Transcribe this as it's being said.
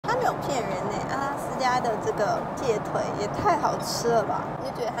小骗人呢！阿拉斯加的这个蟹腿也太好吃了吧！你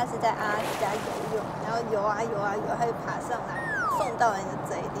就觉得它是在阿拉斯加游泳，然后游啊游啊游，它就爬上来，送到你的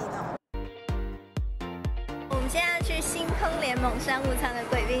嘴里那种。我们现在要去星空联盟商务舱的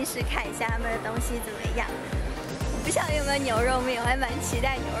贵宾室看一下他们的东西怎么样。不晓得有没有牛肉面，我还蛮期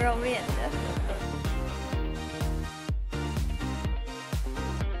待牛肉面的。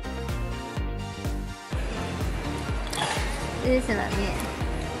这是什么面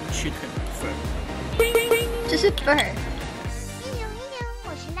 ？Chicken fur。这是 fur。我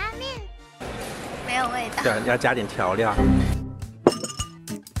是拉面。没有味道。对，要加点调料。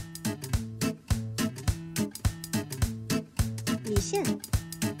米线、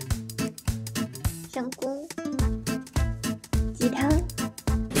香菇、鸡汤。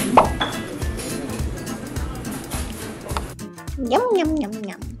喵喵喵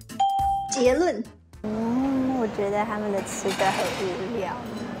喵。结论。我觉得他们的吃的很无聊，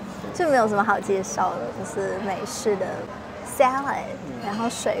就没有什么好介绍的，就是美式的 salad， 然后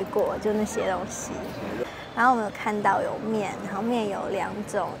水果就那些东西。然后我们有看到有面，然后面有2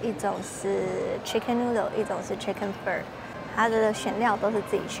种，一种是 chicken noodle， 一种是 chicken fur， 它的选料都是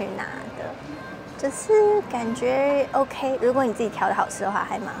自己去拿的，就是感觉 OK。如果你自己调的好吃的话，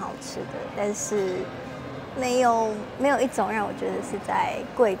还蛮好吃的，但是没有一种让我觉得是在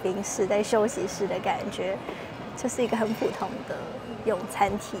贵宾室、在休息室的感觉。就是一个很普通的用餐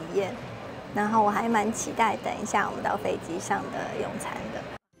体验，然后我还蛮期待等一下我们到飞机上的用餐的。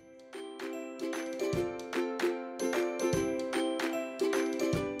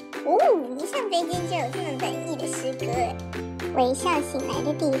一上飞机就有这么文艺的诗歌，微笑醒来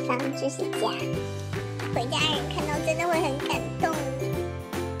的地方就是家，回家人看到真的会很感动。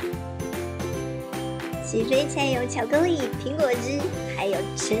起飞餐有巧克力、苹果汁，还有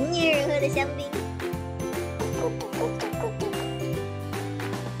成年人喝的香槟。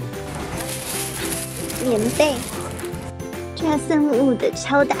棉被、加森物的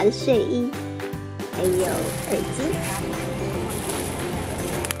超大的睡衣，还有耳机。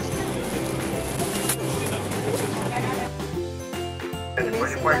里面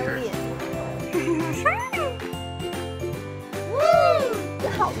是一张脸，这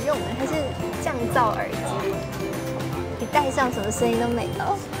好用哎，它是降噪耳机，你戴上什么声音都没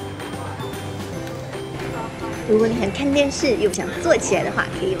有。如果你想看电视又想坐起来的话，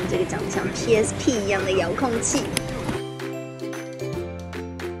可以用这个长得像 PSP 一样的遥控器。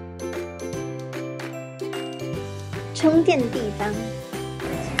充电的地方，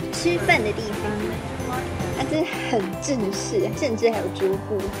吃饭的地方，它真的很正式，甚至还有桌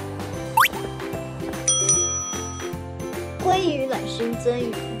布。鲑鱼卵熏鳟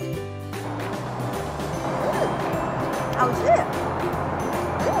鱼，好吃。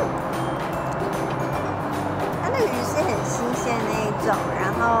鱼是很新鲜的那一种，然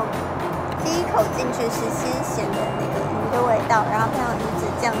后第一口进去是鲜咸的那个鱼的味道，然后配上鱼子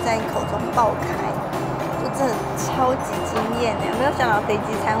酱在你口中爆开，就真的超级惊艳的，没有想到飞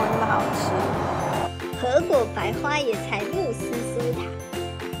机餐会那么好吃。核果白花椰菜慕斯酥塔，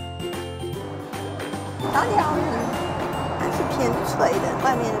然后条鱼它是偏脆的，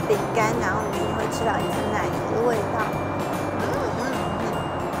外面的饼干，然后里面会吃到一层奶油的味道。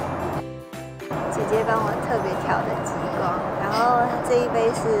姐姐帮我特别调的极光，然后这一杯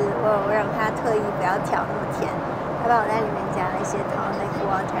是我有让她特意不要调那么甜，她把我在里面加了一些 tonic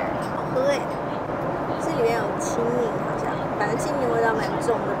water， 好喝哎！这里面有青柠，好像反正青柠味道蛮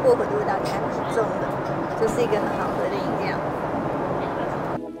重的，薄荷的味道也还蛮重的，就是一个很好喝的饮料。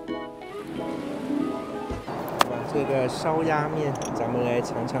哇，这个烧鸭面，咱们来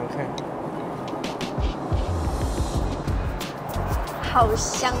尝尝看。好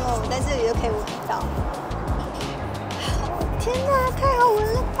香哦，在这里就可以闻到。天哪，太好闻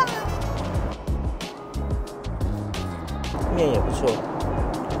了吧！面也不错。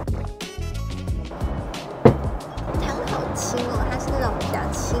汤好清哦，它是那种比较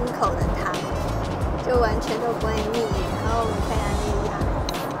清口的汤，就完全都不会腻。然后我们看一下那个鸭，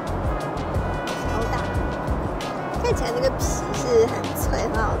超大，看起来那个皮是很脆、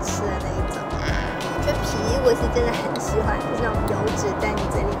很好吃的那一种。我觉得皮我是真的很喜欢，就是那种油脂在你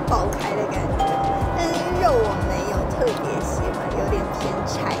嘴里爆开的感觉。但是肉我没有特别喜欢，有点偏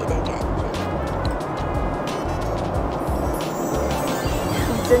柴的感觉。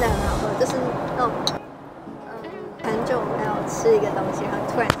真的很好喝，就是那种很久没有吃一个东西，然后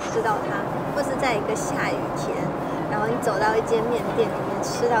突然吃到它，或是在一个下雨天，然后你走到一间面店里面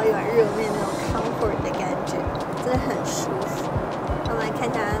吃到一碗热面那种 comfort 的感觉，真的很舒服。我们来看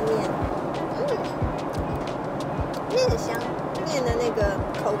一下它的面。面香，面的那个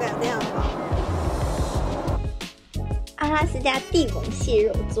口感非常好。阿拉斯加帝王蟹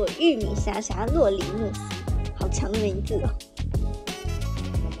肉做玉米沙沙洛里慕斯，好长的名字哦。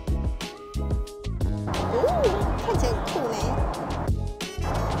看起来很酷呢。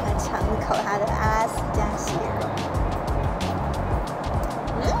来尝一口它的阿拉斯加蟹肉。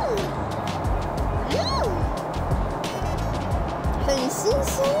很新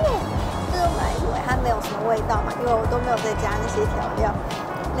鲜耶！就是我本来以为它没有什么味道嘛，因为我都没有再加那些调料。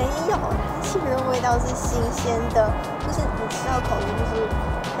没有，它蟹肉味道是新鲜的，就是你吃到口中就是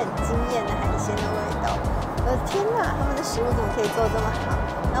很惊艳的海鲜的味道。我的天哪，他们的食物怎么可以做这么好？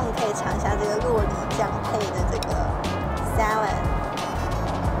那我们可以尝一下这个洛梨酱配的这个 salad。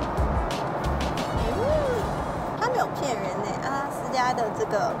它没有骗人呢，阿拉斯加的这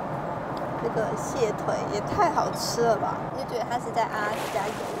个蟹腿也太好吃了吧！就觉得它是在阿拉斯加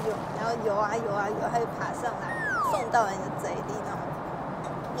游泳，然后游啊游啊游，它就爬上来送到你的嘴里那种，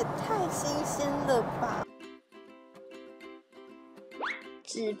也太新鲜了吧！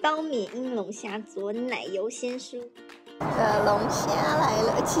纸包缅因龙虾佐奶油鲜蔬，龙虾来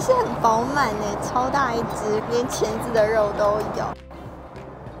了，其实很饱满呢，超大一只，连钳子的肉都有。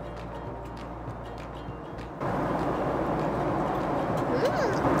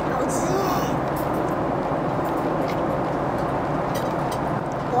好吃耶！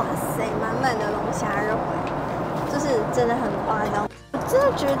哇塞，满满的龙虾肉哎，就是真的很夸张。我真的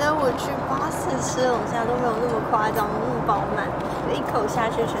觉得我去巴士吃龙虾都没有那么夸张，那么饱满，就一口下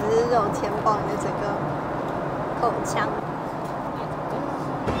去全是肉，填饱你的整个口腔。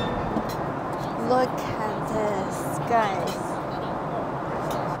Look at this, guys！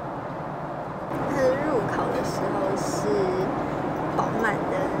 它的入口的时候是饱满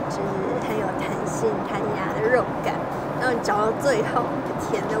的，就是很有弹性、弹牙的肉感，然后嚼到最后，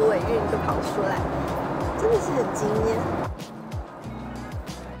甜的尾韵就跑出来，真的是很惊艳。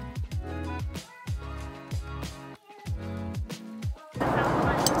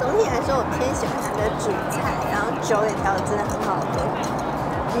总体来说，我偏喜欢它的主菜，然后酒也调的真的很好喝。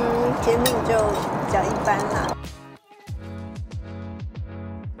甜品就比较一般啦。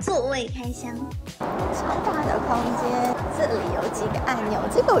座位开箱，超大的空间，这里有几个按钮，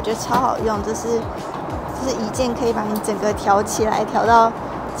这个我觉得超好用，就是一键可以把你整个调起来，调到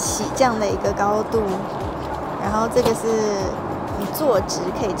起降的一个高度。然后这个是你坐直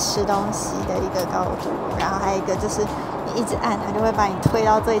可以吃东西的一个高度，然后还有一个就是你一直按，它就会把你推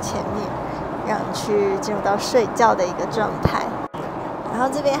到最前面，让你去进入到睡觉的一个状态。然后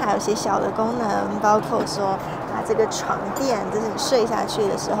这边还有一些小的功能，包括说它这个床垫，就是你睡下去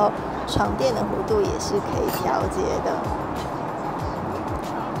的时候，床垫的弧度也是可以调节的。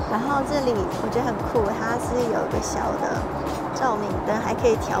然后这里我觉得很酷，它是有一个小的照明灯，还可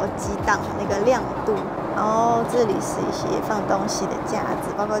以调几档那个亮度。然后这里是一些放东西的架子，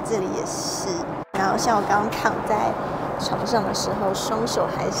包括这里也是。然后像我刚刚躺在床上的时候，双手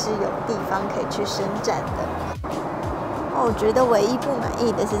还是有地方可以去伸展的。我觉得唯一不满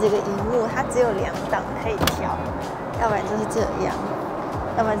意的是这个萤幕，它只有2档可以调，要不然就是这样，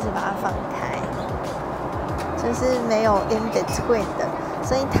要不然就是把它放开，就是没有 in between 的，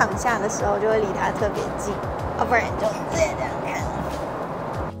所以躺下的时候就会离它特别近，要不然就直接这样看。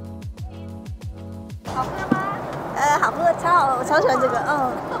好喝吗？好喝，超好，我超喜欢这个，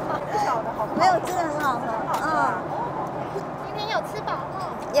没有，真的很好喝，今天有吃饱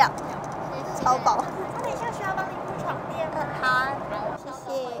哦？要，超饱。等一下需要帮你铺床垫吗？好，谢谢。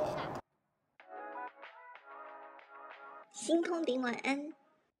星空顶晚安。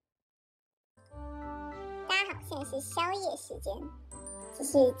大家好，现在是宵夜时间，这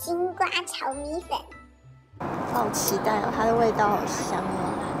是金瓜炒米粉。好期待哦，它的味道好香哦，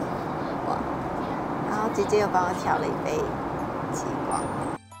哇！然后姐姐又帮我调了一杯极光，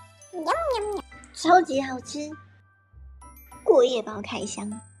超级好吃，过夜包开箱。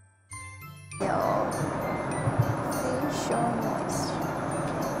有 facial mask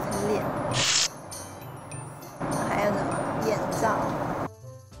脸，还有什么眼罩、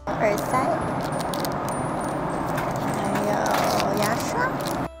耳塞，还有牙刷、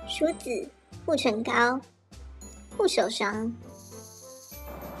梳子、护唇膏、护手霜，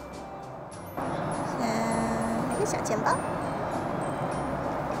一个小钱包，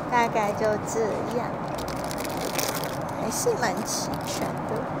大概就这样，还是蛮齐全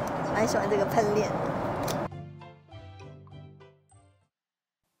的。蛮喜欢这个喷脸的。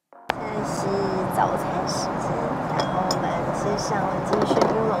现在是早餐时间，然后我们是上了继续乌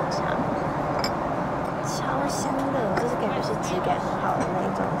龙茶，超香的，就是感觉是质感很好的那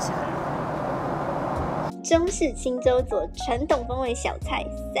种茶。中式青州佐传统风味小菜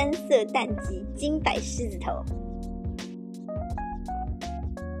，3色蛋及金白狮子头。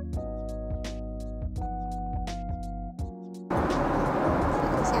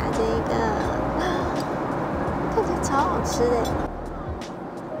这个，看起来超好吃的。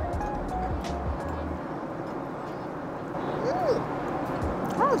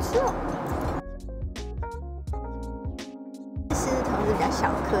好好吃哦。狮子头是比较小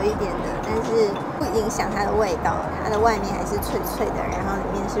颗一点的，但是不影响它的味道，它的外面还是脆脆的，然后里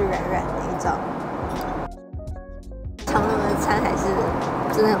面是软软的一种。长荣的餐还是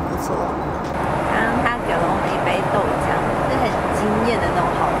真的很不错。刚刚他给了我们一杯豆浆，是很惊艳的那种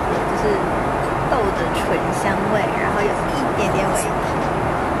好喝，就是豆的醇香味，然后有一点点微甜，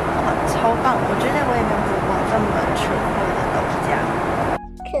哇，超棒！我觉得我也没有喝过这么醇厚的豆浆。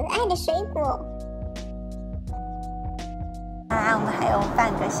可爱的水果。我们还有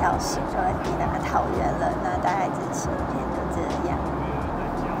半个小时就会抵达桃园了，那大概这7天就这样。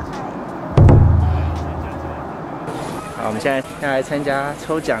好，我们现在要来参加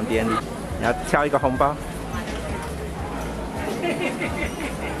抽奖典礼，你要挑一个红包。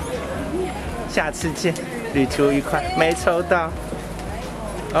下次见，旅途愉快。没抽到，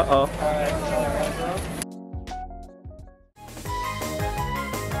哦哦。